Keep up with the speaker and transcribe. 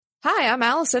Hi, I'm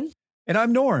Alison. And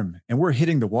I'm Norm, and we're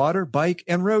hitting the water, bike,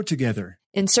 and road together.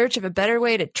 In search of a better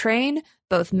way to train,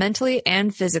 both mentally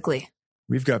and physically.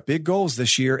 We've got big goals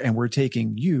this year, and we're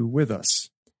taking you with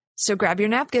us. So grab your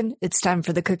napkin. It's time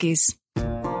for the cookies.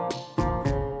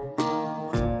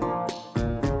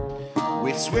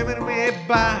 We're swimming, we're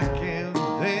biking,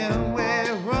 then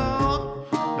we're run.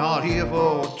 Not here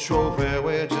for a trophy,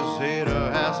 we're just here to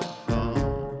have some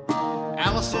fun.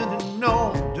 Alison and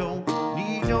Norm don't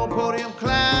need no podium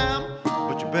climb,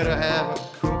 but you better have a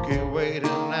cookie waiting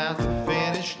at the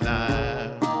finish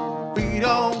line. We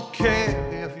don't care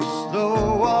if you're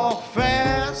slow or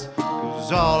fast,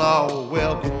 'cause all are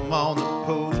welcome on the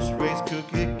post-race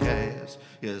cookie cast.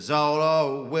 Yes, all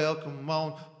are welcome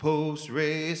on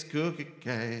post-race cookie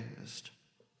cast.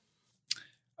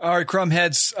 All right,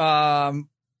 Crumbheads,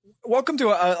 welcome to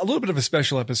a little bit of a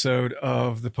special episode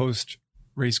of the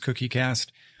post-race cookie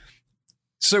cast.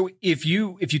 So if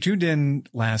you tuned in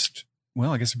last,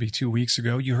 well, I guess it'd be 2 weeks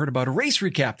ago, you heard about a race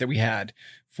recap that we had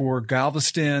for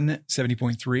Galveston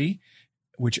 70.3,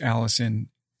 which Alison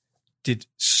did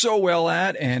so well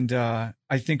at. And I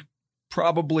think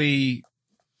probably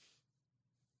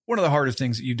one of the hardest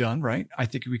things that you've done, right? I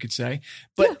think we could say.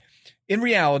 But in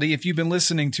reality, if you've been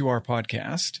listening to our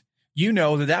podcast, you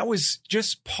know that that was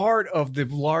just part of the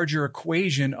larger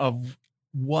equation of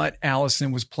what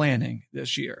Alison was planning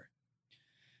this year.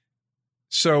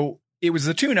 So it was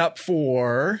the tune-up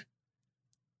for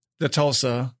the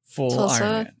Tulsa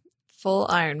Ironman. Full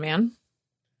Ironman.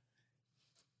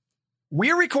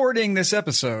 We're recording this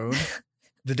episode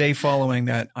the day following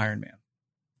that Ironman.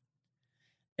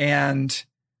 And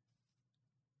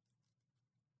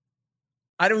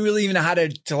I don't really even know how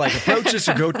to like approach this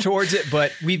or go towards it,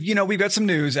 but we've got some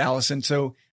news, Alison.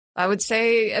 So I would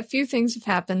say a few things have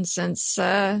happened since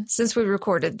we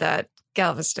recorded that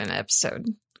Galveston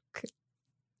episode.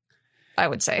 I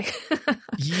would say.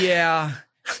 Yeah.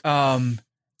 All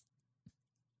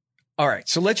right.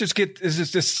 So let's just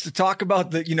just to talk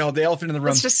about the elephant in the room.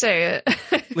 Let's just say it.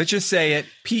 Let's just say it.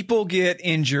 People get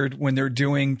injured when they're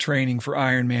doing training for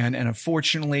Ironman. And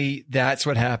unfortunately, that's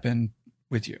what happened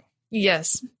with you.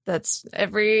 Yes.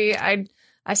 I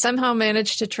somehow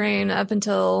managed to train up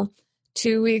until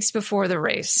 2 weeks before the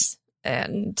race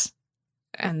and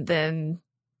then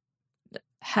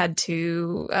had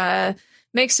to,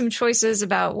 make some choices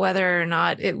about whether or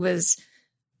not it was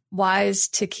wise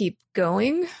to keep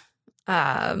going,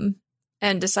 and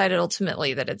decided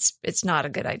ultimately that it's not a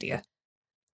good idea.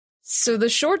 So the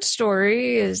short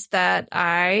story is that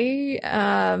I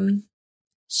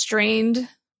strained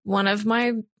one of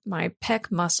my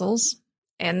pec muscles,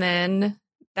 and then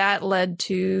that led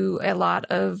to a lot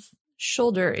of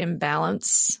shoulder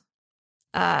imbalance.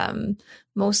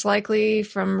 Most likely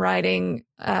from riding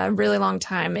a really long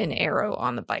time in aero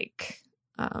on the bike,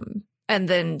 and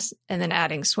then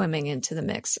adding swimming into the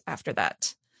mix after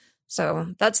that.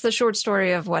 So that's the short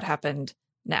story of what happened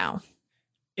now.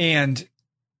 And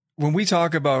when we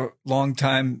talk about long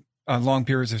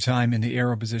periods of time in the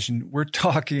aero position, we're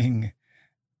talking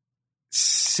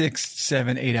 6,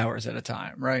 7, 8 hours at a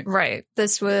time, right? Right. I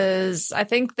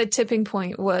think the tipping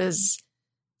point was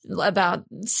about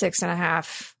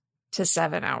 6.5 to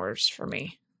 7 hours for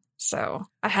me. So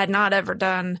I had not ever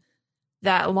done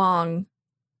that long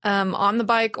on the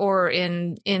bike or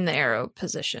in the aero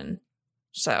position.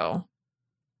 So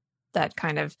that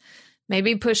kind of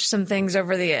maybe pushed some things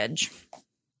over the edge.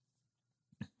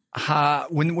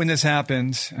 When this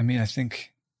happened, I mean, I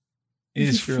think it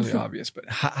is fairly obvious, but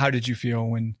how did you feel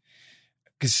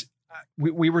because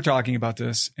we were talking about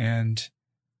this, and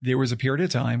there was a period of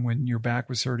time when your back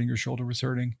was hurting, your shoulder was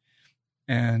hurting,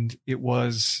 and it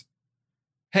was,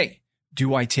 hey,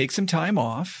 do I take some time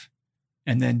off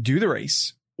and then do the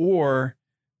race, or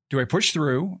do I push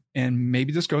through and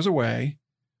maybe this goes away,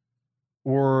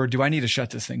 or do I need to shut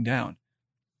this thing down?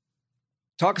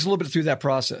 Talk us a little bit through that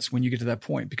process when you get to that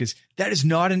point, because that is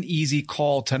not an easy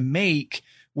call to make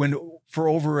when for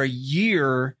over a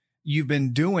year you've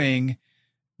been doing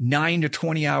 9 to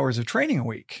 20 hours of training a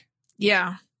week.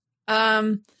 Yeah.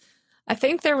 I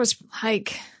think there was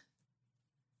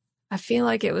I feel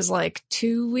like it was like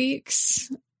 2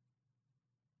 weeks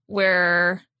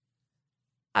where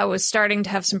I was starting to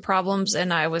have some problems,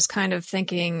 and I was kind of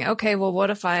thinking, okay, well,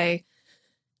 what if I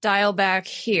dial back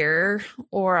here,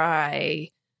 or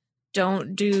I do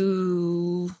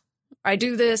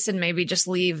this and maybe just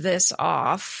leave this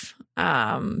off.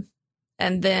 And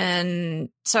then,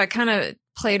 so I kind of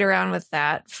played around with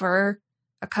that for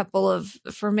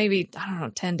maybe,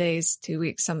 10 days, 2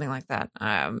 weeks, something like that.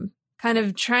 Kind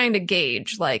of trying to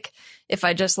gauge, like, if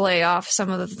I just lay off some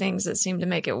of the things that seem to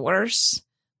make it worse,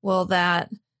 will that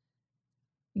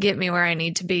get me where I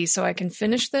need to be so I can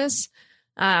finish this?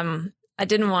 I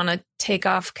didn't want to take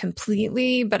off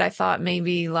completely, but I thought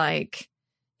maybe like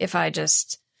if I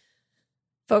just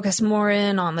focus more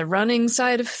in on the running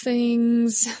side of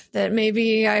things, that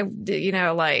maybe I,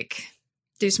 like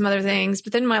do some other things.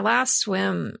 But then my last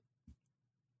swim,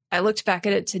 I looked back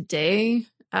at it today,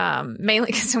 mainly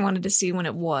because I wanted to see when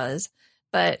it was.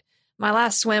 But my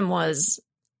last swim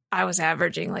I was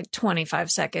averaging like 25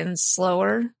 seconds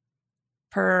slower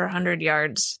per 100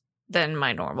 yards than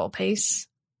my normal pace.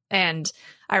 And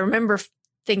I remember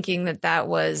thinking that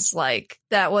was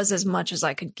as much as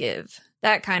I could give.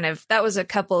 That was a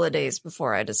couple of days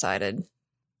before I decided.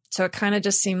 So it kind of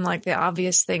just seemed like the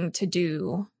obvious thing to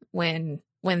do when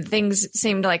things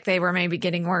seemed like they were maybe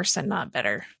getting worse and not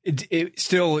better. It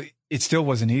still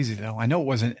wasn't easy though. I know it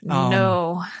wasn't.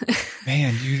 No,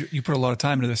 man, you put a lot of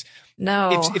time into this.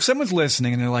 No, if someone's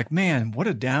listening and they're like, man, what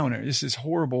a downer. This is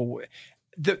horrible.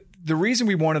 The reason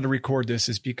we wanted to record this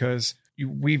is because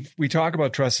we talk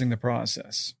about trusting the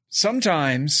process.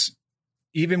 Sometimes,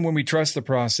 even when we trust the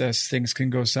process, things can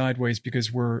go sideways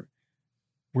because we're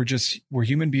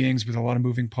human beings with a lot of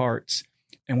moving parts.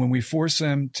 And when we force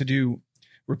them to do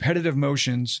repetitive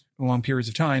motions long periods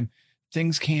of time,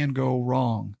 things can go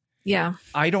wrong. Yeah.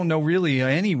 I don't know really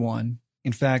anyone,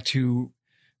 in fact, who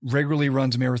regularly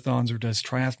runs marathons or does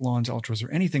triathlons, ultras, or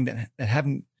anything that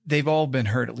they've all been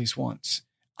hurt at least once.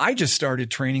 I just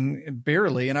started training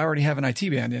barely and I already have an IT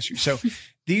band issue. So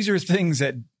these are things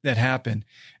that happen.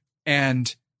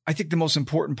 And I think the most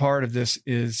important part of this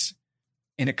is,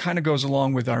 and it kind of goes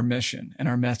along with our mission and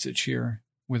our message here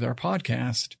with our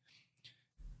podcast,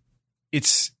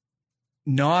 it's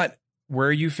not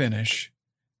where you finish.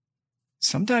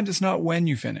 Sometimes it's not when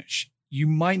you finish. You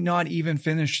might not even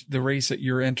finish the race that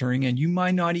you're entering, and you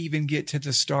might not even get to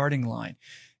the starting line.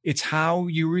 It's how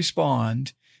you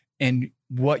respond and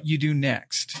what you do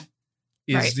next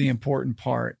is the important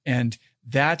part. And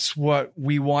that's what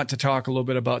we want to talk a little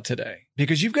bit about today,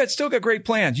 because you've still got great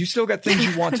plans. You still got things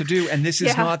you want to do. And this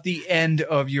is not the end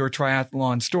of your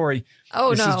triathlon story.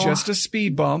 Oh, this no. is just a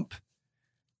speed bump.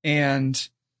 And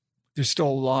there's still a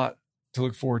lot to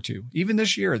look forward to. Even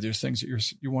this year, there's things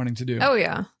that you're wanting to do. Oh,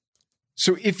 yeah.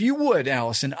 So if you would,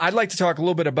 Alison, I'd like to talk a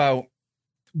little bit about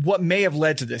what may have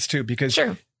led to this too, because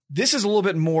this is a little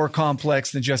bit more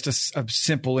complex than just a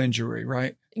simple injury,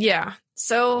 right? Yeah.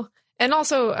 So, and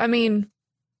also, I mean,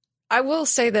 I will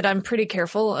say that I'm pretty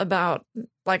careful about,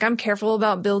 I'm careful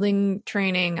about building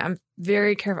training. I'm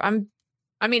very careful.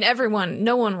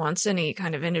 No one wants any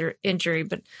kind of injury,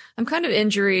 but I'm kind of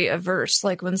injury averse.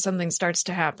 Like when something starts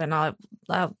to happen, I'll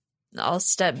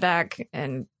step back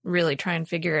and really try and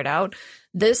figure it out.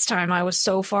 This time I was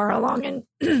so far along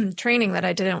in training that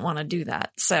I didn't want to do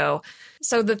that. So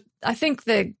I think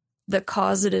the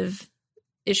causative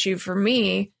issue for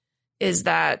me is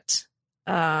that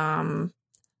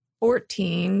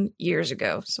 14 years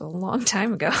ago, so a long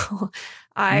time ago,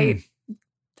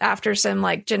 after some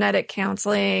genetic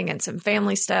counseling and some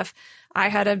family stuff, I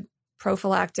had a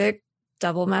prophylactic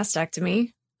double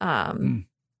mastectomy and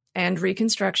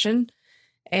reconstruction.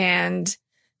 And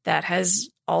that has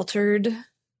altered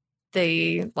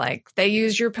they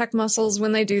use your pec muscles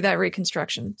when they do that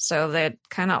reconstruction. So that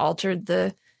kind of altered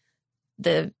the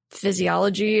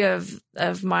physiology of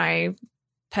my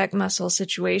pec muscle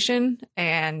situation.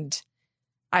 And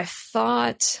I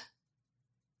thought,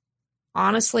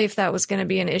 honestly, if that was going to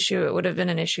be an issue, it would have been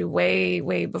an issue way,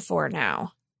 way before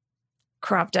now.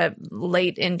 Cropped up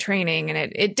late in training.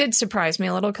 And it did surprise me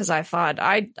a little because I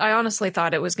honestly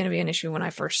thought it was going to be an issue when I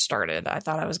first started. I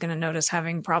thought I was going to notice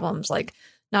having problems like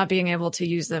not being able to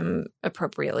use them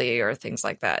appropriately or things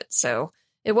like that. So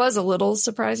it was a little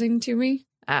surprising to me.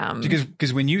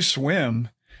 Because when you swim,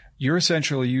 you're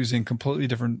essentially using completely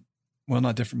different, well,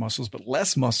 not different muscles, but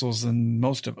less muscles than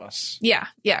most of us. Yeah.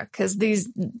 Yeah. Because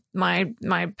my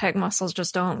pec muscles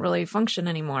just don't really function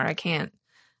anymore. I can't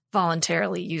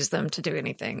voluntarily use them to do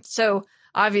anything. So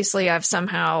obviously I've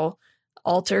somehow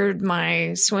altered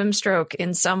my swim stroke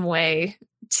in some way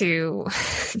to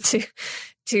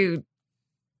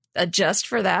adjust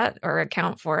for that or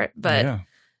account for it. But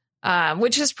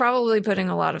which is probably putting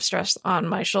a lot of stress on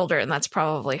my shoulder. And that's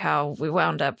probably how we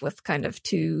wound up with kind of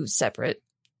two separate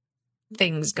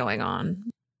things going on.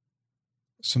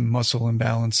 Some muscle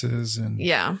imbalances. And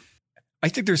I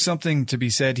think there's something to be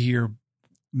said here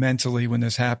mentally when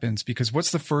this happens, because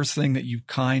what's the first thing that you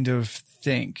kind of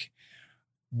think?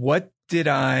 What did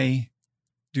I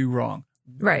do wrong?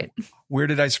 Right. Where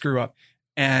did I screw up?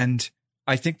 And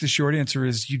I think the short answer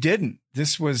is you didn't.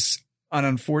 This was an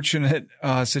unfortunate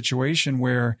situation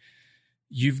where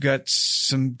you've got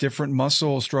some different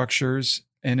muscle structures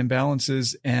and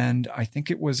imbalances. And I think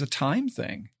it was a time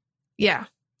thing. Yeah.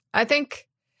 I think,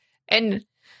 and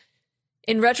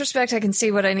in retrospect, I can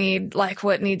see what I need, like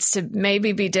what needs to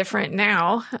maybe be different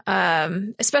now,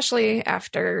 especially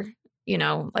after,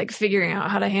 like figuring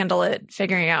out how to handle it,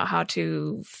 figuring out how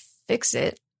to fix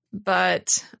it.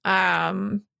 But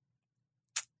yeah,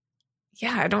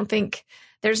 I don't think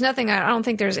there's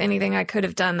anything I could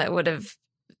have done that would have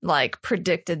like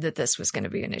predicted that this was going to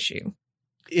be an issue.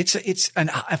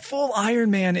 A full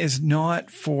Ironman is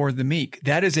not for the meek.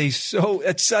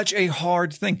 It's such a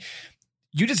hard thing.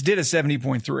 You just did a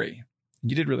 70.3.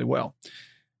 You did really well.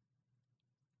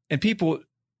 And people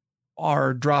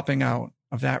are dropping out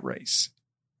of that race.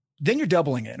 Then you're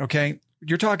doubling it. Okay.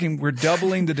 We're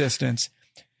doubling the distance.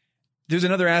 There's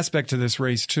another aspect to this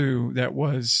race too that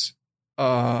was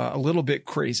a little bit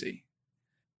crazy.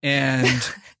 And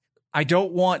I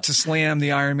don't want to slam the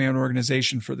Ironman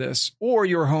organization for this or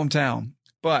your hometown,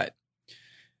 but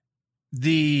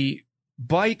the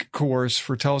bike course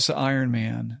for Tulsa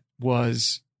Ironman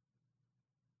was,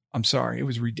 I'm sorry, it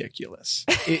was ridiculous.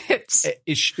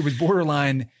 It was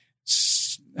borderline.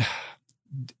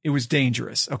 It was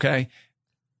dangerous. Okay.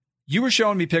 You were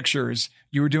showing me pictures.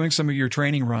 You were doing some of your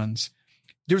training runs.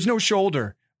 There's no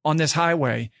shoulder on this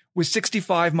highway with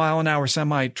 65-mile-an-hour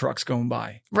semi trucks going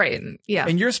by. Right. Yeah.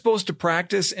 And you're supposed to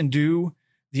practice and do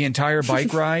the entire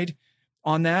bike ride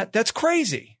on that. That's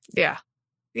crazy. Yeah.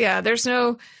 Yeah. There's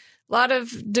a lot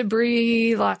of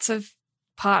debris, lots of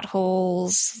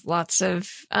potholes,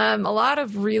 a lot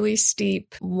of really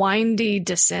steep, windy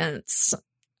descents,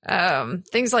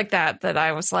 things like that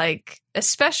I was like,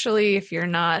 especially if you're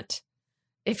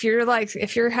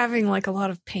having like a lot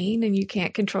of pain and you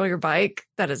can't control your bike,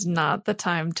 that's not the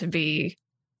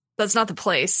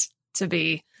place to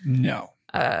be. No.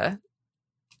 To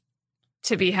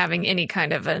be having any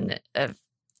kind of a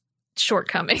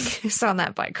shortcomings on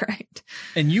that bike ride.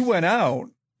 And you went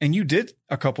out and you did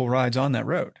a couple rides on that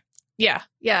road. Yeah.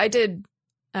 Yeah. I did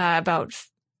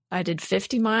I did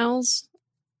 50 miles.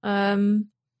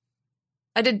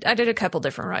 I did a couple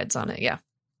different rides on it. Yeah.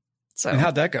 So and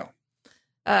how'd that go?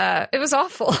 It was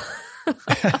awful.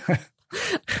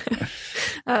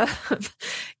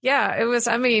 Yeah, it was,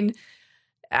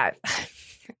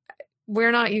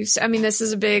 we're not used to,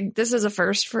 this is a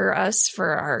first for us,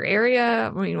 for our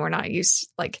area. We're not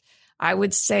used, I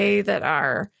would say that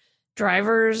our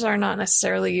drivers are not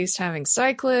necessarily used to having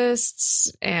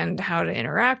cyclists and how to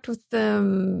interact with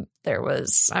them. It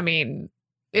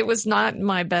was not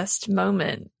my best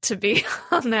moment to be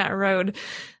on that road.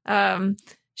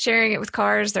 Sharing it with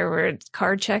cars, there were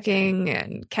car checking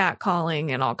and cat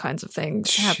calling and all kinds of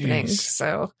things happening.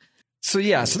 So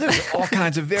there's all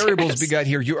kinds of variables we got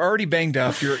here. You're already banged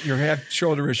up. You have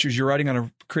shoulder issues. You're riding on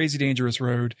a crazy dangerous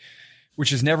road, which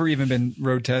has never even been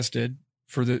road tested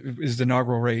is the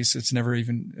inaugural race. It's never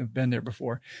even been there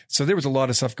before. So there was a lot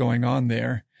of stuff going on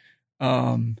there.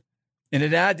 And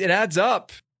it adds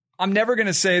up. I'm never going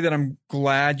to say that I'm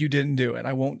glad you didn't do it.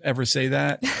 I won't ever say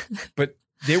that, but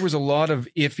there was a lot of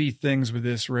iffy things with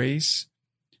this race.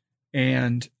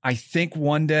 And I think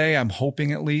one day, I'm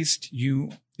hoping at least,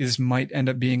 this might end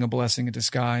up being a blessing in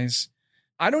disguise.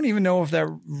 I don't even know if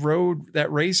that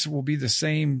race will be the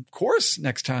same course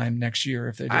next year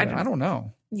if they do it. I don't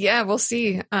know. Yeah, we'll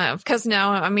see. Because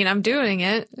now, I'm doing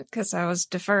it because I was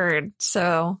deferred.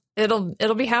 So it'll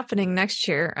be happening next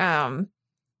year.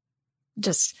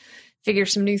 Just figure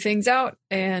some new things out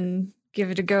and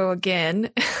give it a go again.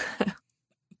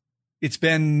 It's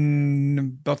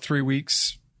been about 3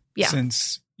 weeks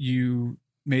since you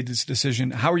made this decision.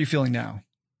 How are you feeling now?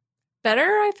 Better,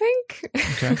 I think.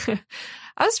 Okay.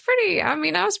 I was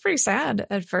pretty sad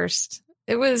at first.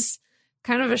 It was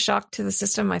kind of a shock to the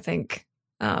system, I think.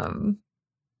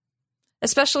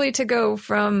 Especially to go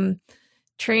from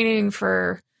training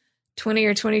for 20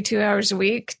 or 22 hours a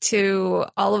week to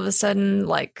all of a sudden,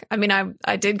 I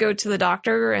did go to the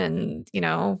doctor and,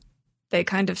 they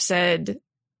kind of said,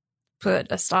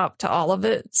 put a stop to all of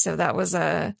it. So there was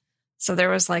an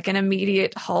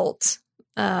immediate halt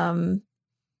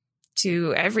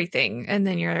to everything. And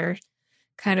then you're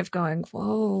kind of going,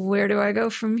 whoa, where do I go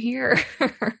from here?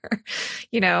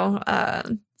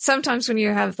 Sometimes when you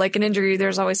have an injury,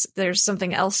 there's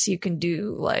something else you can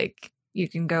do. Like you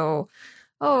can go,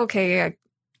 oh, okay.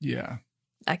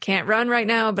 I can't run right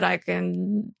now, but I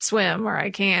can swim, or I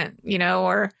can't,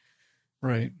 or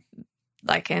right.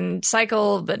 I can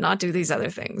cycle, but not do these other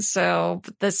things. So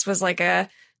this was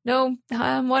no,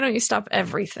 why don't you stop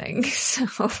everything?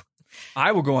 So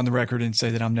I will go on the record and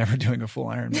say that I'm never doing a full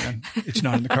Ironman. It's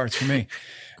not in the cards for me.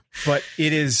 But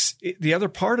the other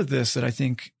part of this that I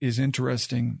think is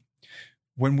interesting,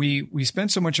 when we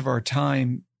spend so much of our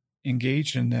time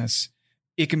engaged in this,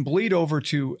 it can bleed over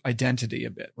to identity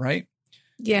a bit, right?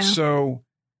 Yeah. So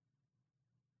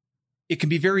it can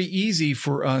be very easy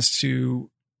for us to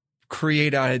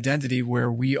create an identity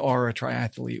where we are a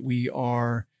triathlete. We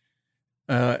are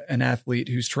an athlete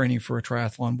who's training for a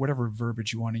triathlon, whatever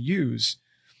verbiage you want to use.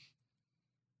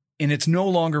 And it's no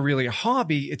longer really a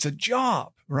hobby. It's a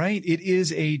job, right? It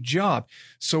is a job.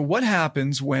 So what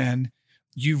happens when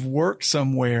you've worked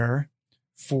somewhere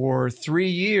for 3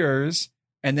 years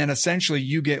and then essentially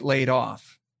you get laid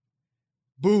off?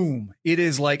 Boom. It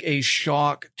is like a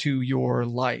shock to your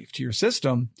life, to your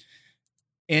system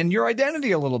and your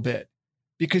identity a little bit,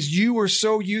 because you were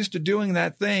so used to doing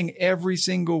that thing every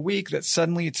single week that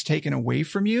suddenly it's taken away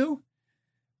from you.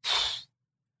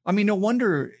 I mean, no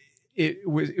wonder it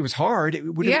was hard.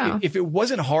 If it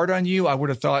wasn't hard on you, I would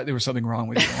have thought there was something wrong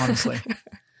with you, honestly.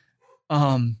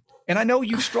 And I know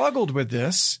you've struggled with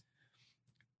this,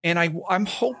 and I'm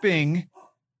hoping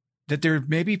that there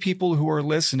may be people who are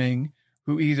listening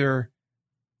who either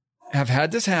have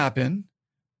had this happen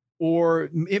or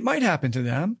it might happen to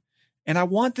them. And I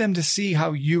want them to see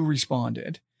how you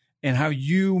responded and how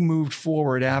you moved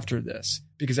forward after this,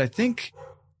 because I think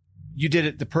you did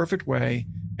it the perfect way.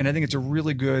 And I think it's a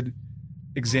really good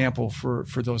example for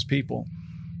those people,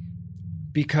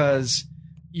 because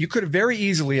you could have very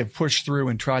easily have pushed through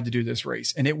and tried to do this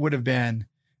race, and it would have been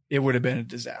a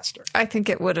disaster. I think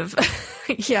it would have.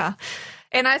 Yeah.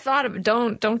 And I thought,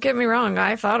 don't get me wrong,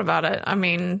 I thought about it. I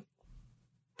mean,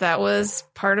 that was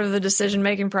part of the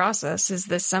decision-making process. Is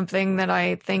this something that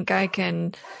I think I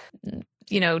can,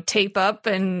 tape up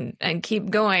and keep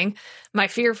going? My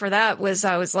fear for that was,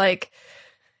 I was like,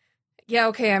 yeah,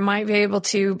 okay, I might be able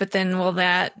to, but then will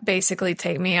that basically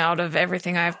take me out of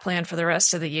everything I've planned for the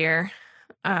rest of the year?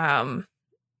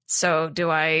 So do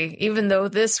I, even though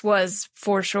this was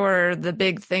for sure the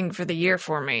big thing for the year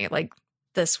for me, like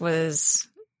this was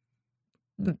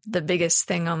the biggest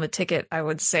thing on the ticket, I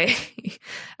would say.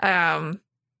 I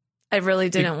really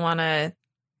didn't want to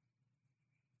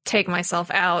take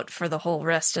myself out for the whole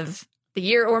rest of the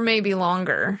year, or maybe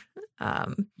longer.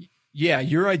 Yeah,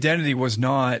 your identity was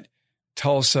not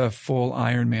Tulsa full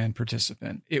Ironman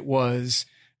participant. It was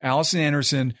Alison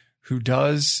Anderson, who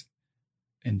does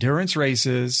endurance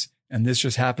races, and this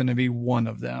just happened to be one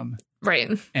of them. Right.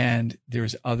 And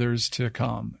there's others to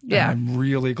come. Yeah. And I'm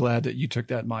really glad that you took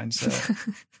that mindset.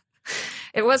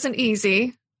 It wasn't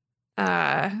easy.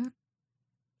 I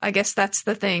guess that's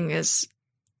the thing, is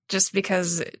just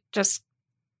because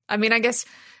I guess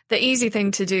the easy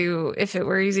thing to do, if it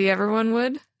were easy, everyone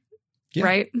would. Yeah.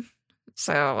 Right.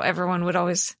 So everyone would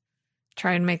always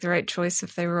try and make the right choice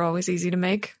if they were always easy to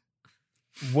make.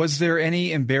 Was there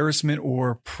any embarrassment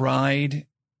or pride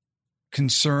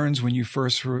concerns when you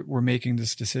first were making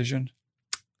this decision?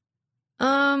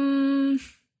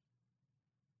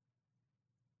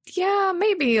 Yeah,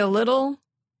 maybe a little.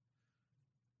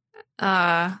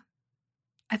 I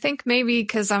think maybe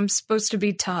because I'm supposed to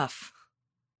be tough.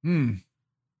 You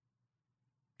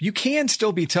can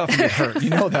still be tough and get hurt. You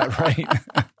know that, right?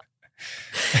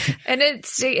 And it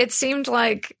seemed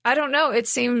like, I don't know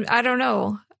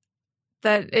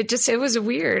that it was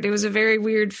weird. It was a very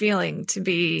weird feeling to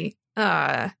be,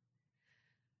 then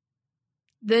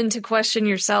to question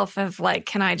yourself of like,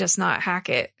 can I just not hack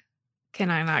it? Can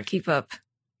I not keep up?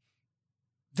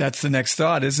 That's the next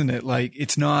thought, isn't it? Like,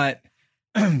 it's not,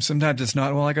 sometimes it's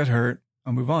not, well, I got hurt,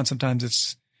 I'll move on. Sometimes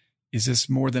it's, is this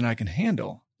more than I can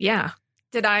handle? Yeah.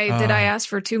 Did I ask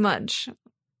for too much?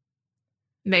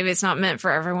 Maybe it's not meant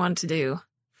for everyone to do.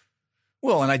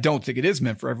 Well, and I don't think it is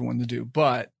meant for everyone to do,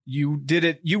 but you did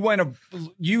it.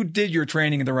 You did your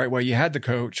training in the right way. You had the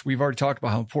coach. We've already talked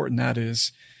about how important that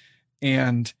is.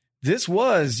 And this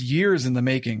was years in the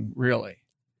making, really.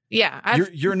 Yeah.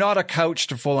 You're not a couch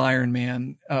to full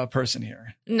Ironman person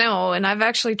here. No. And I've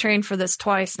actually trained for this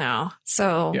twice now.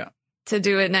 So yeah, to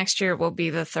do it next year will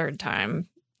be the third time.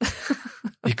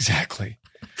 Exactly.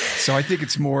 So I think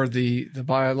it's more the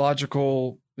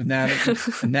biological,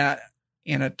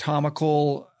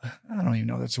 anatomical, I don't even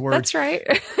know that's a word. That's right.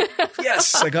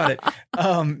 Yes, I got it.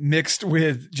 Mixed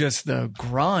with just the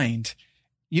grind.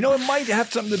 You know, it might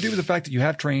have something to do with the fact that you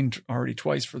have trained already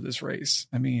twice for this race.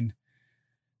 I mean,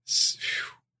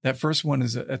 that first one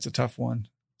that's a tough one.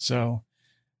 So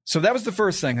that was the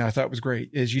first thing I thought was great,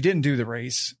 is you didn't do the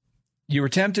race. You were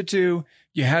tempted to,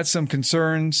 you had some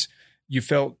concerns. You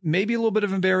felt maybe a little bit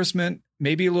of embarrassment,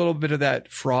 maybe a little bit of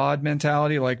that fraud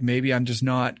mentality, like maybe I'm just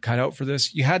not cut out for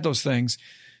this. You had those things.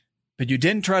 but you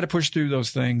didn't try to push through those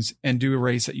things and do a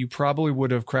race that you probably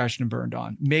would have crashed and burned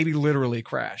on. Maybe literally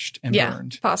crashed and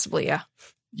burned. Possibly. Yeah.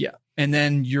 Yeah. And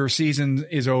then your season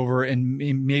is over, and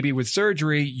maybe with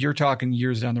surgery, you're talking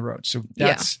years down the road. So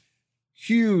that's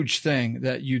huge thing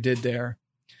that you did there.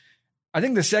 I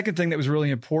think the second thing that was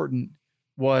really important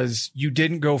was you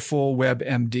didn't go full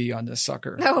WebMD on this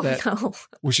sucker. No.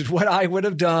 Which is what I would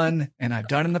have done, and I've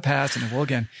done in the past, and I will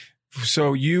again.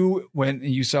 So you went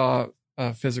and you saw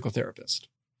a physical therapist.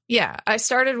 Yeah. I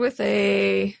started with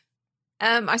I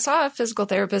saw a physical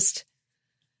therapist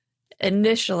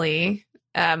initially,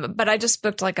 but I just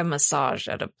booked like a massage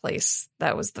at a place.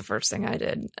 That was the first thing I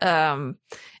did. And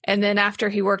then after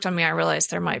he worked on me, I realized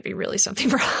there might be really something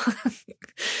wrong.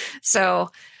 So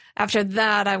after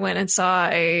that, I went and saw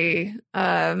made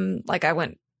an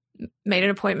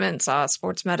appointment, saw a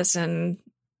sports medicine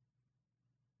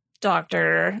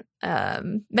doctor,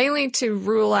 mainly to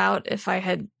rule out if I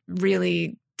had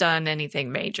really done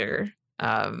anything major.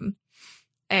 And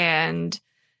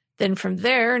then from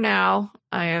there, now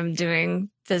I am doing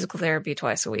physical therapy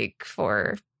twice a week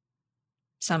for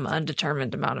some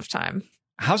undetermined amount of time.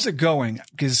 How's it going?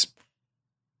 Because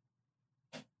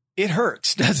it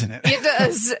hurts, doesn't it? It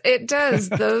does. It does.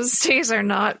 Those days are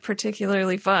not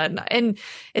particularly fun. And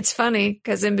it's funny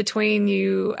because in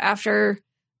between after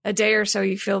a day or so,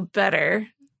 you feel better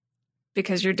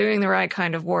because you're doing the right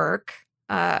kind of work.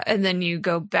 And then you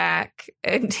go back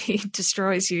and he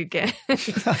destroys you again.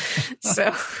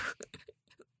 So.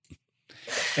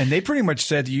 And they pretty much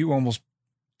said you almost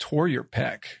tore your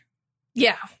pec.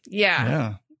 Yeah.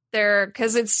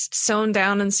 Because it's sewn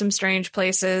down in some strange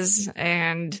places,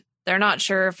 and they're not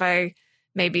sure if I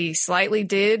maybe slightly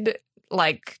did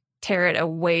like tear it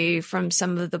away from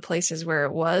some of the places where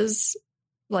it was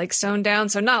like sewn down.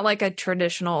 So not like a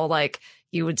traditional, like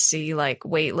you would see like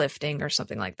weightlifting or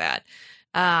something like that.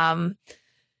 And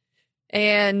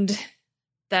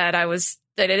that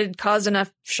it had caused enough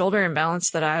shoulder imbalance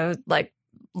that I would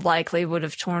likely would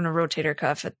have torn a rotator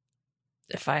cuff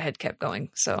if I had kept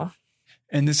going. So.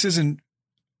 And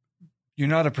you're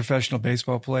not a professional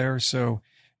baseball player, so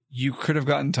you could have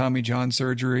gotten Tommy John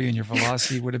surgery and your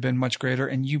velocity would have been much greater.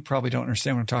 And you probably don't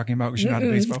understand what I'm talking about because you're not a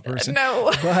baseball person.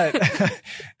 No. But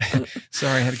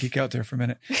sorry, I had to geek out there for a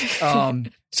minute.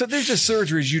 So there's just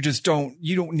surgeries you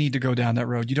don't need to go down that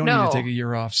road. You don't need to take a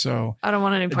year off. So I don't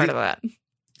want any part of that.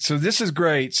 So this is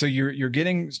great. So you're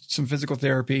getting some physical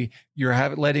therapy.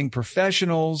 You're letting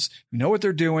professionals who know what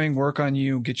they're doing work on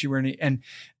you, get you ready. And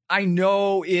I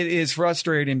know it is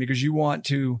frustrating because you want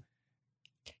to.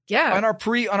 Yeah. On our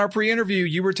pre-interview,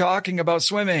 you were talking about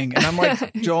swimming, and I'm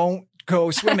like, don't go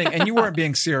swimming. And you weren't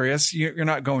being serious. You're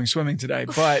not going swimming today,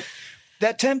 but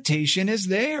that temptation is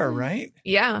there, right?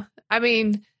 Yeah. I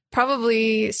mean,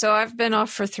 probably. So I've been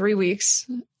off for 3 weeks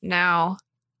now,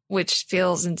 which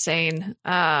feels insane.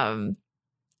 And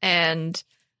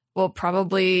we'll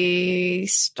probably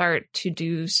start to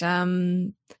do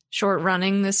some short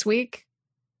running this week.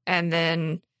 And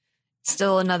then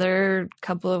still another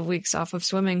couple of weeks off of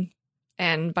swimming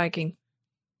and biking.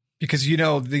 Because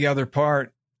the other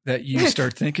part that you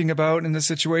start thinking about in this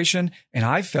situation, and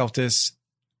I felt this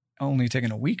only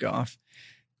taking a week off,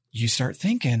 you start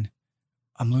thinking,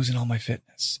 I'm losing all my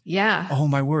fitness. Yeah. Oh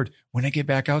my word. When I get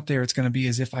back out there, it's going to be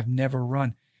as if I've never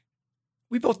run.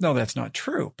 We both know that's not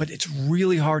true, but it's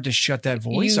really hard to shut that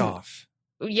voice off.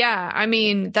 Yeah. I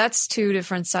mean, that's two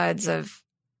different sides of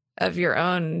your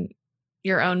own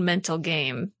mental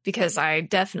game, because I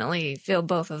definitely feel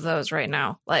both of those right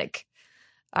now. Like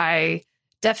I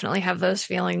definitely have those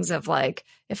feelings of like,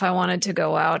 if I wanted to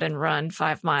go out and run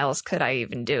 5 miles, could I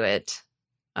even do it?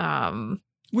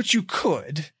 Which you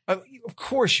could, of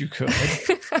course you could,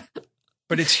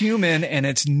 but it's human and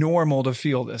it's normal to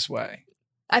feel this way.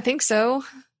 I think so.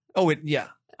 Oh, yeah.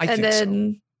 I think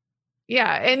so.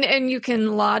 Yeah. And you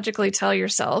can logically tell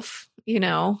yourself,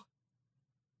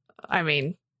 I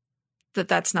mean,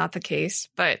 that's not the case,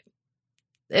 but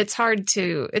it's hard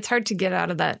to get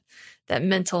out of that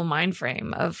mental mind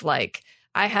frame of like,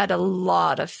 I had a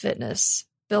lot of fitness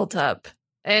built up,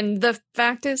 and the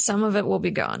fact is some of it will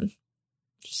be gone.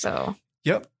 So,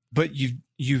 yep. But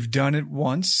you've done it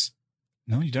once.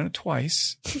 No, you've done it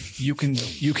twice. You can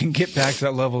get back to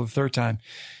that level the third time.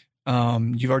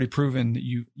 You've already proven that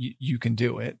you can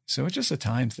do it. So it's just a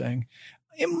time thing.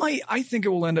 I think it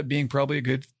will end up being probably a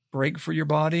good break for your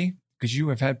body, because you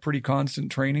have had pretty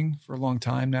constant training for a long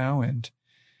time now. And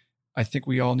I think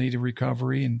we all need a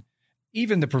recovery, and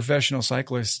even the professional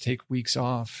cyclists take weeks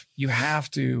off. You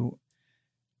got to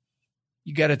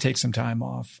take some time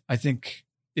off. I think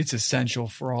it's essential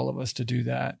for all of us to do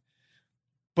that.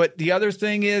 But the other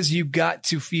thing is you got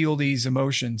to feel these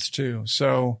emotions too.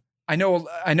 So I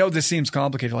know this seems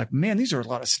complicated. Like, man, these are a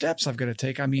lot of steps I've got to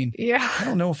take. I mean, Yeah. I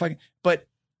don't know if I can, but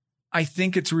I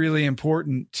think it's really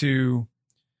important to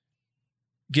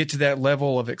get to that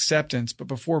level of acceptance. But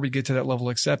before we get to that level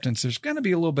of acceptance, there's going to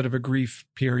be a little bit of a grief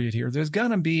period here. There's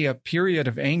going to be a period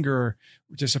of anger,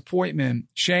 disappointment,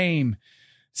 shame,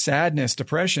 sadness,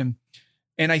 depression.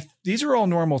 And these are all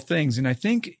normal things. And I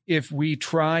think if we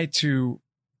try to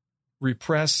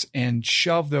repress and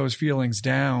shove those feelings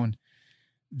down,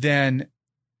 then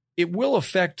it will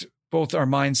affect both our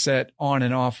mindset on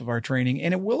and off of our training,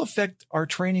 and it will affect our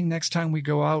training next time we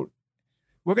go out.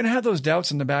 We're going to have those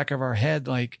doubts in the back of our head.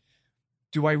 Like,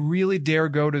 do I really dare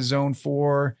go to zone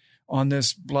 4 on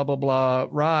this blah, blah, blah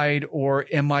ride, or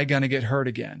am I going to get hurt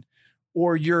again?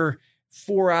 Or you're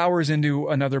 4 hours into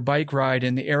another bike ride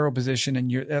in the aero position, and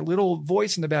that little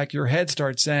voice in the back of your head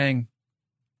starts saying,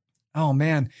 oh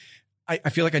man, I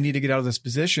feel like I need to get out of this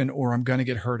position or I'm going to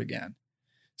get hurt again.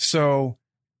 So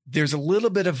there's a little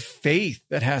bit of faith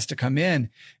that has to come in.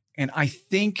 And I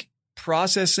think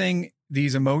processing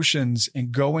these emotions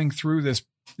and going through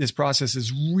this process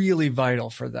is really vital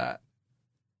for that.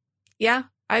 Yeah,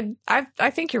 I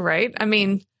think you're right. I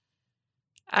mean,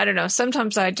 I don't know.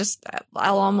 Sometimes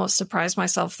I'll almost surprise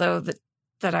myself though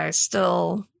that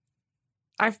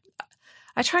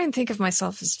I try and think of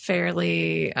myself as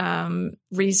fairly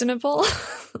reasonable.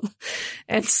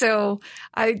 And so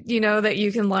that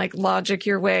you can like logic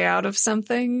your way out of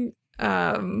something.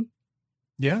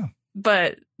 Yeah.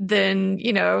 But then,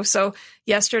 so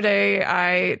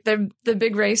yesterday the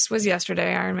big race was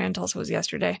yesterday. Ironman Tulsa was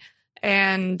yesterday.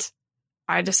 And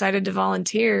I decided to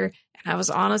volunteer, and I was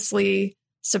honestly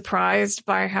surprised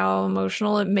by how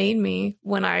emotional it made me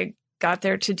when I got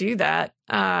there to do that.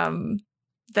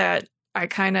 That I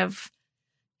kind of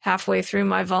halfway through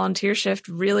my volunteer shift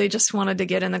really just wanted to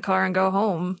get in the car and go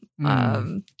home.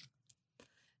 And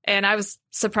I was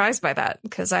surprised by that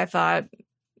because I thought,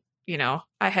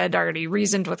 I had already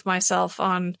reasoned with myself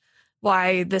on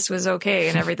why this was okay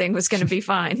and everything was going to be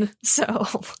fine.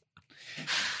 So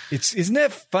isn't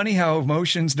that funny how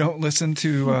emotions don't listen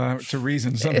to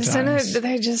reason sometimes? Isn't it?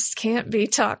 They just can't be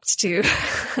talked to.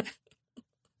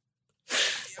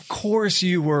 Of course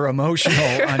you were emotional.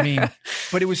 I mean,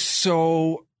 but it was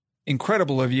so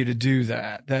incredible of you to do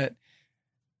that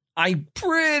I'm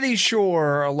pretty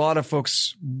sure a lot of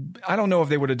folks, I don't know if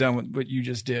they would have done what you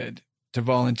just did to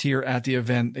volunteer at the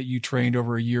event that you trained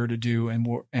over a year to do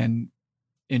and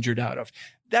injured out of.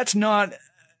 That's not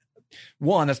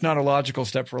a logical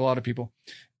step for a lot of people.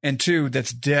 And 2,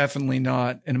 that's definitely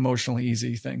not an emotionally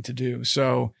easy thing to do.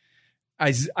 So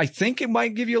I think it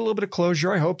might give you a little bit of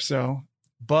closure. I hope so.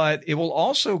 But it will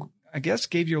also, I guess,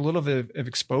 give you a little bit of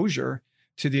exposure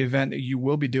to the event that you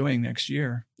will be doing next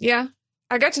year. Yeah.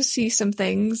 I got to see some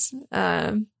things.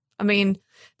 I mean,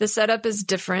 the setup is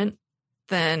different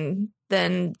than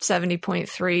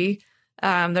 70.3.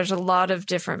 There's a lot of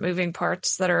different moving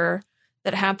parts that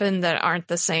happen that aren't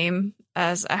the same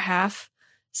as a half.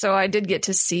 So I did get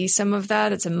to see some of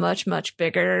that. It's a much, much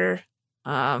bigger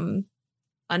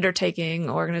undertaking,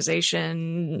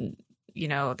 organization.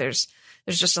 There's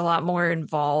just a lot more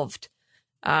involved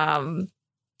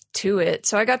to it.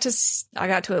 So I got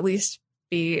to at least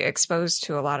be exposed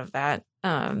to a lot of that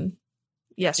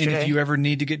yesterday. And if you ever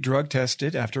need to get drug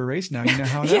tested after a race, now you know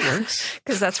how that works.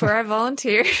 Because that's where I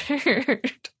volunteered.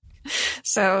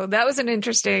 So that was an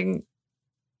interesting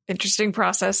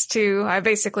process too. I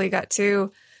basically got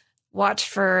to watch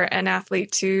for an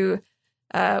athlete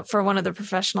for one of the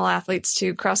professional athletes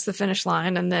to cross the finish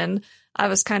line, and then I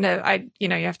was kind of, you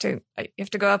have to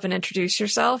go up and introduce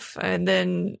yourself, and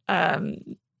then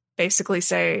basically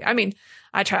say, I mean,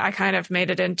 I kind of made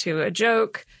it into a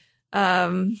joke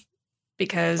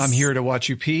because I'm here to watch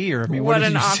you pee, or I mean, what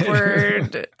an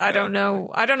awkward. I don't know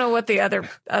what the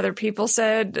other people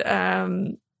said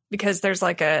because there's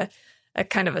like a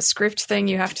kind of a script thing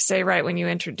you have to say right when you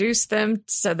introduce them,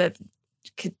 so that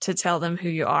to tell them who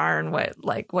you are and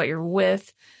what you're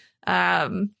with.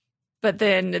 But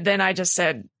then I just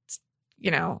said,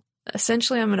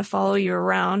 essentially I'm going to follow you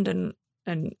around and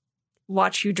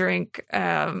watch you drink.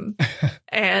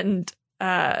 And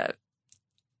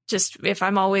just, if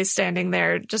I'm always standing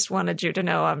there, just wanted you to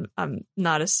know I'm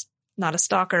not a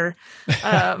stalker.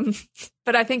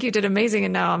 But I think you did amazing,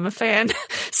 and now I'm a fan.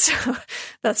 So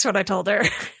that's what I told her.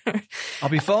 I'll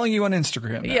be following you on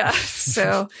Instagram now. Yeah.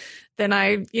 So then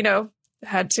I,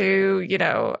 had to,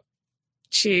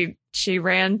 she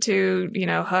ran to,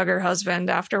 hug her husband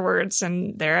afterwards,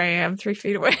 and there I am 3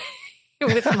 feet away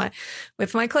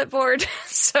with my clipboard.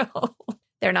 So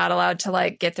They're not allowed to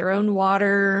like get their own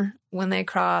water when they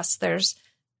cross.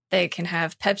 They can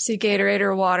have Pepsi, Gatorade,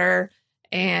 or water.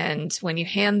 And when you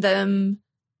hand them,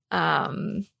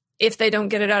 if they don't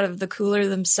get it out of the cooler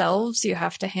themselves, you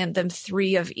have to hand them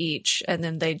 3 of each, and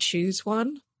then they choose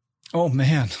one. Oh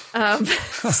man.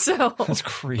 So that's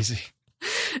crazy.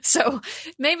 So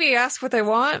maybe ask what they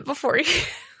want before you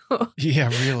yeah,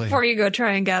 really. Before you go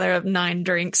try and gather up 9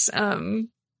 drinks.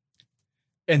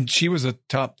 And she was a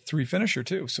top 3 finisher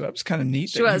too. So that was kind of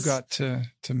neat you got to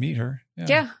meet her.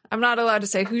 Yeah. I'm not allowed to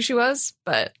say who she was,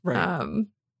 but right.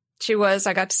 She was.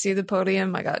 I got to see the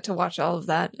podium. I got to watch all of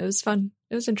that. It was fun.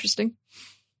 It was interesting.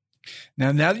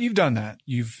 Now that you've done that,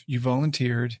 you've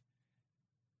volunteered.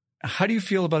 How do you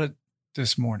feel about it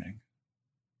this morning?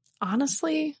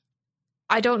 Honestly,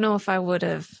 I don't know if I would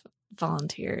have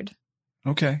volunteered.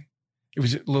 Okay. It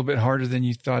was a little bit harder than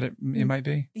you thought it might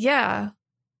be? Yeah.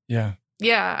 Yeah.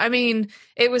 Yeah. I mean,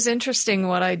 it was interesting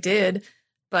what I did,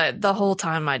 but the whole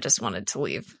time I just wanted to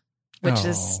leave, which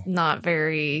is not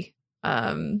very,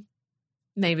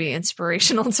 maybe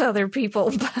inspirational to other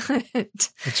people, but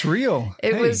it's real.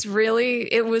 It was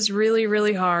really,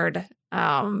 really hard.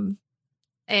 And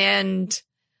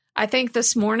I think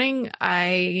this morning,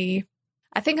 I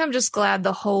think I'm just glad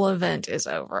the whole event is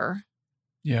over.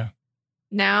 Yeah.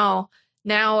 Now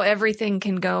everything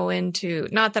can go into,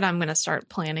 not that I'm going to start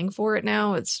planning for it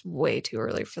now. It's way too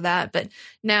early for that. But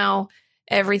now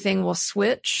everything will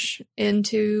switch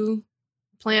into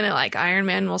planet, like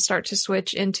Ironman will start to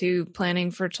switch into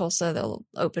planning for Tulsa. They'll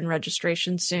open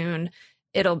registration soon.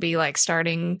 It'll be like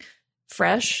starting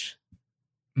fresh.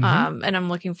 And I'm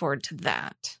looking forward to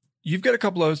that. You've got a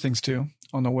couple other things too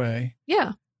on the way.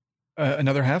 Yeah.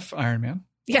 Another half Ironman.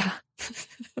 Yeah.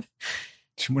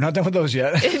 We're not done with those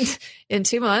yet. In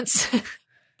 2 months.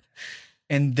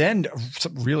 And then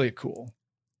something really cool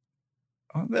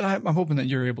that I'm hoping that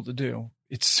you're able to do.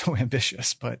 It's so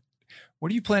ambitious, but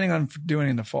what are you planning on doing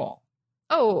in the fall?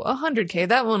 Oh, 100K.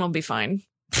 That one will be fine.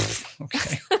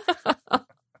 Okay.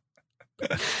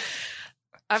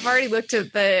 I've already looked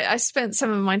at I spent some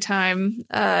of my time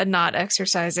not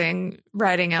exercising,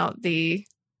 writing out the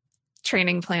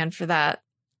training plan for that.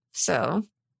 So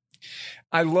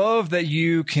I love that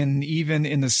you can, even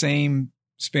in the same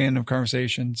span of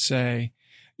conversation, say,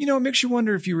 it makes you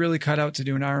wonder if you really cut out to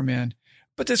do an Ironman,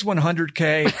 but this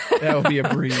 100K, that will be a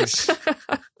breeze.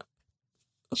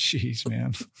 Jeez,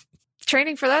 man.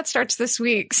 Training for that starts this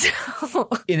week. So.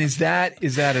 And is that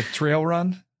a trail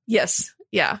run? Yes.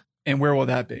 Yeah. And where will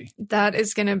that be? That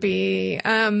is going to be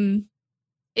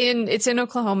it's in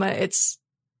Oklahoma. It's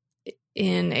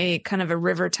in a kind of a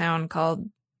river town called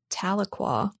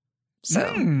Tahlequah. So,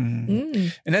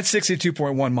 and that's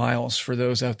 62.1 miles for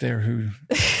those out there who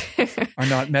are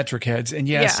not metric heads. And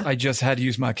yes, I just had to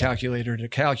use my calculator to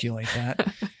calculate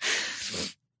that.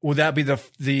 Will that be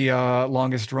the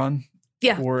longest run?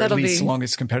 Yeah. Or at least the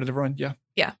longest competitive run? Yeah.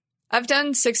 Yeah. I've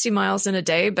done 60 miles in a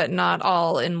day, but not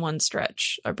all in one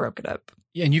stretch. I broke it up.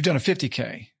 Yeah. And you've done a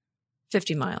 50K.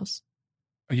 50 miles.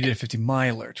 Oh, you did a 50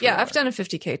 miler. Yeah. I've done a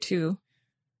 50K too.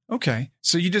 Okay.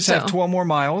 So you just have 12 more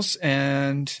miles,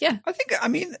 and yeah,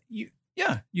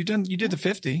 you did the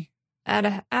 50. Add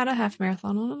a half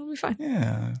marathon on, it'll be fine.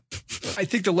 Yeah. I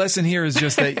think the lesson here is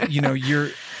just that,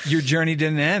 your journey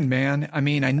didn't end, man. I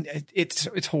mean,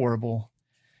 it's horrible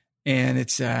and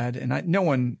it's sad, and no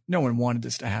one wanted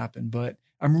this to happen, but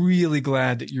I'm really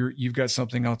glad that you've got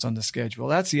something else on the schedule.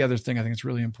 That's the other thing I think is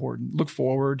really important. Look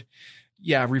forward.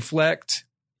 Yeah. Reflect.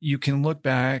 You can look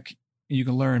back. You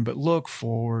can learn, but look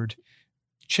forward,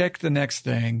 check the next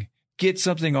thing, get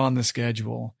something on the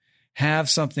schedule, have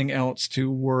something else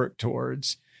to work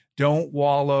towards. Don't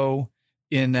wallow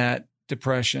in that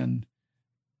depression,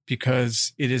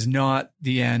 because it is not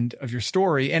the end of your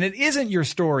story. And it isn't your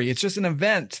story. It's just an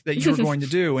event that you're going to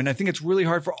do. And I think it's really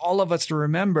hard for all of us to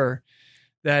remember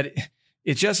that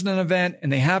it's just an event,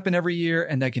 and they happen every year,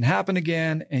 and they can happen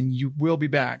again, and you will be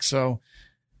back. So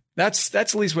that's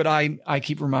at least what I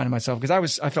keep reminding myself,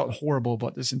 because I felt horrible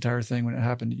about this entire thing when it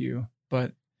happened to you,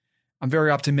 but I'm very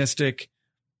optimistic,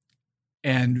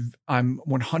 and I'm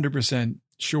 100%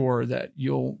 sure that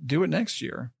you'll do it next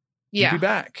year. Yeah. You'll be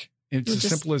back. It's as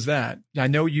simple as that. I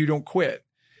know you don't quit,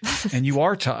 and you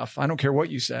are tough. I don't care what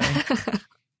you say.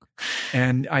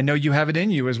 And I know you have it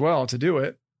in you as well to do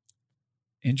it.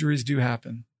 Injuries do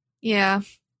happen. Yeah,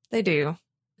 they do.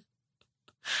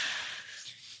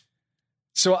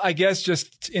 So I guess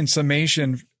just in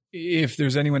summation, if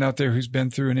there's anyone out there who's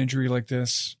been through an injury like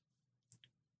this,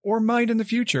 or might in the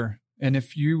future, and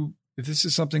if this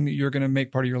is something that you're going to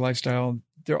make part of your lifestyle,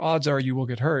 their odds are you will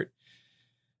get hurt.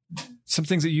 Some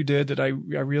things that you did that I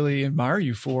really admire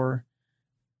you for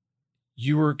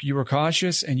you were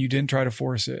cautious and you didn't try to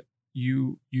force it.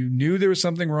 You knew there was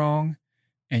something wrong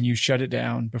and you shut it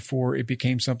down before it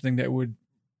became something that would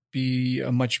be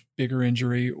a much bigger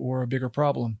injury or a bigger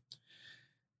problem.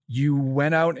 You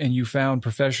went out and you found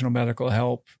professional medical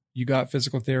help. You got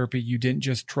physical therapy. You didn't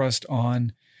just trust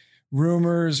on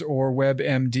rumors or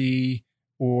WebMD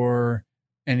or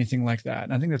anything like that.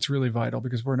 And I think that's really vital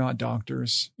because we're not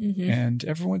doctors and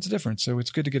everyone's different. So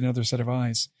it's good to get another set of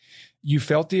eyes. You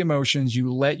felt the emotions.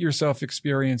 You let yourself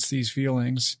experience these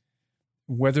feelings,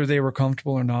 whether they were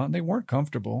comfortable or not. And they weren't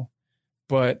comfortable,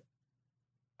 but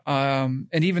and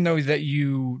even though that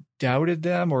you doubted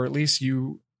them, or at least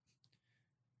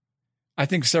I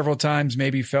think several times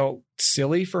maybe felt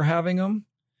silly for having them,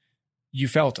 you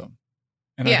felt them.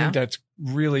 And I think that's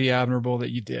really admirable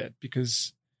that you did,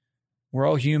 because we're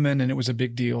all human and it was a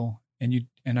big deal.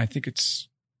 And I think it's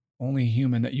only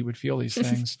human that you would feel these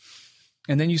things.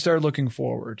 And then you started looking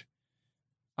forward.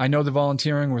 I know the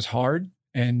volunteering was hard,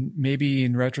 and maybe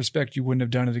in retrospect, you wouldn't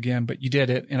have done it again, but you did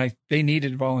it. And they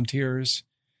needed volunteers.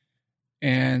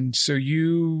 And so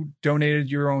you donated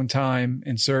your own time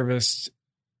and service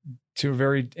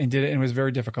and did it. And it was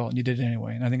very difficult, and you did it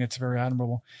anyway. And I think it's very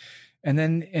admirable.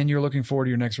 And you're looking forward to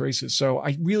your next races. So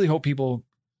I really hope people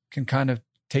can kind of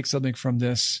take something from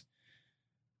this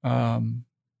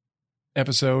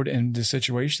episode and the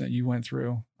situation that you went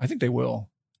through. I think they will.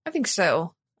 I think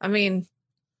so. I mean,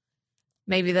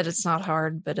 maybe that it's not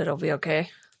hard, but it'll be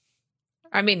okay.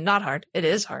 I mean, not hard. It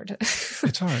is hard.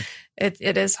 It's hard.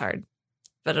 It is hard,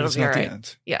 but it'll be all right.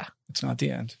 End. Yeah. It's not the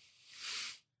end.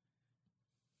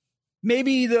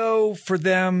 Maybe though, for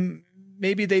them,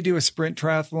 maybe they do a sprint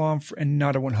triathlon and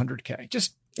not a 100K.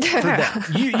 Just for them.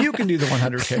 You can do the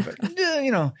 100K, but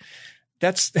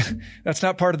that's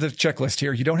not part of the checklist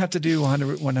here. You don't have to do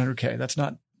 100K. That's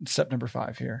not step number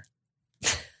 5 here.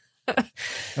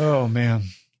 Oh man.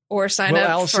 Or sign up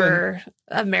Alison, for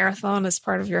a marathon as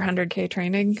part of your 100K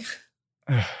training.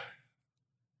 I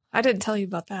didn't tell you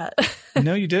about that.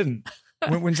 No, you didn't.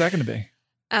 When's that going to be?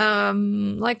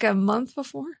 Like a month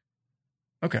before.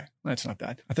 Okay, that's not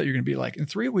bad. I thought you were going to be like, in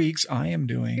 3 weeks, I am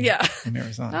doing a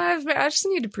marathon. I just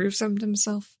need to prove something to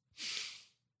myself.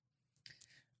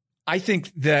 I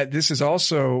think that this is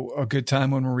also a good time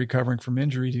when we're recovering from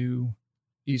injury to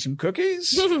eat some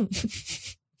cookies.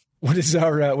 What's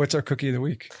our cookie of the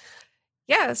week?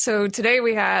 Yeah, so today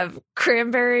we have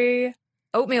cranberry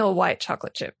oatmeal white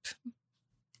chocolate chip.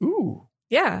 Ooh.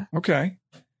 Yeah. Okay.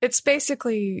 It's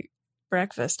basically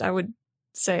breakfast. I would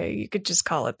say you could just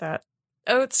call it that.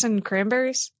 Oats and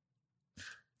cranberries.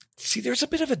 See, there's a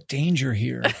bit of a danger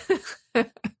here.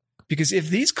 Because if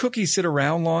these cookies sit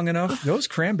around long enough, those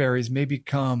cranberries may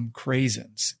become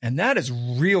craisins. And that is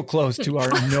real close to our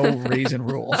no raisin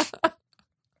rule.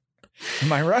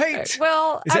 Am I right?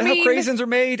 Well, is that how craisins are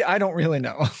made? I don't really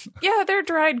know. Yeah, they're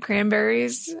dried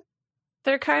cranberries.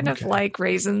 They're kind of like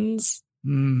raisins.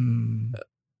 Eat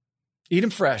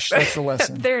them fresh. That's the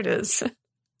lesson. There it is.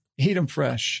 Eat them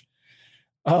fresh.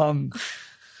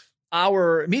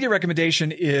 Our media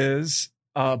recommendation is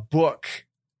a book.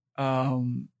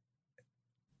 I'm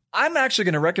actually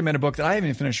going to recommend a book that I haven't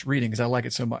even finished reading because I like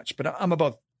it so much, but I'm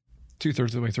about 2/3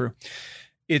 of the way through.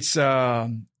 It's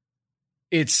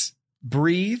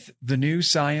Breathe, The New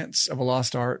Science of a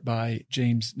Lost Art by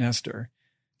James Nestor.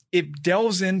 It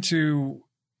delves into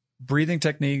breathing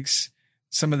techniques,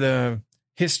 some of the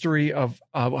history of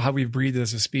how we've breathed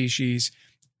as a species,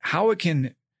 how it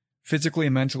can physically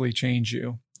and mentally change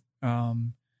you.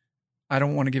 I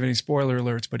don't want to give any spoiler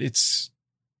alerts, but it's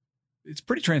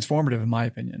pretty transformative in my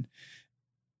opinion.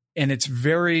 And it's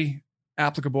very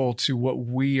applicable to what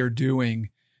we are doing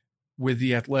with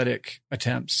the athletic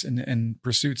attempts and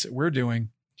pursuits that we're doing.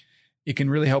 It can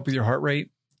really help with your heart rate,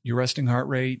 your resting heart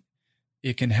rate.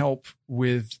 It can help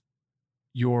with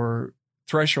your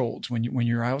thresholds when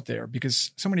you're out there,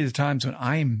 because so many of the times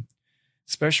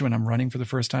especially when I'm running for the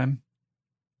first time,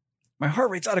 my heart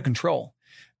rate's out of control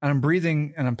and I'm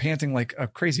breathing and I'm panting like a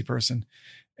crazy person.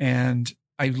 And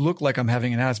I look like I'm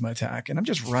having an asthma attack and I'm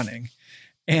just running,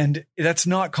 and that's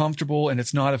not comfortable and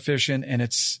it's not efficient, and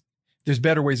there's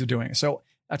better ways of doing it. So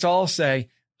that's all I'll say.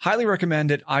 Highly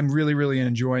recommend it. I'm really, really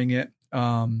enjoying it.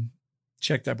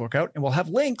 Check that book out, and we'll have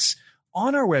links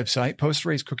on our website,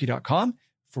 postracecookie.com,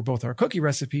 for both our cookie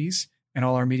recipes and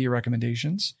all our media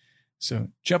recommendations. So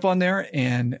jump on there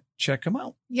and check them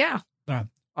out. Yeah.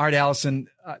 All right, Alison,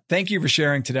 thank you for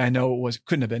sharing today. I know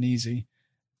couldn't have been easy.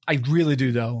 I really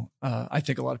do, though. I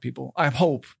think a lot of people, I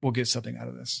hope, will get something out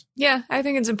of this. Yeah, I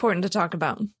think it's important to talk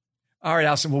about. All right,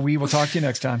 Alison. Well, we will talk to you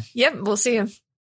next time. Yep, we'll see you.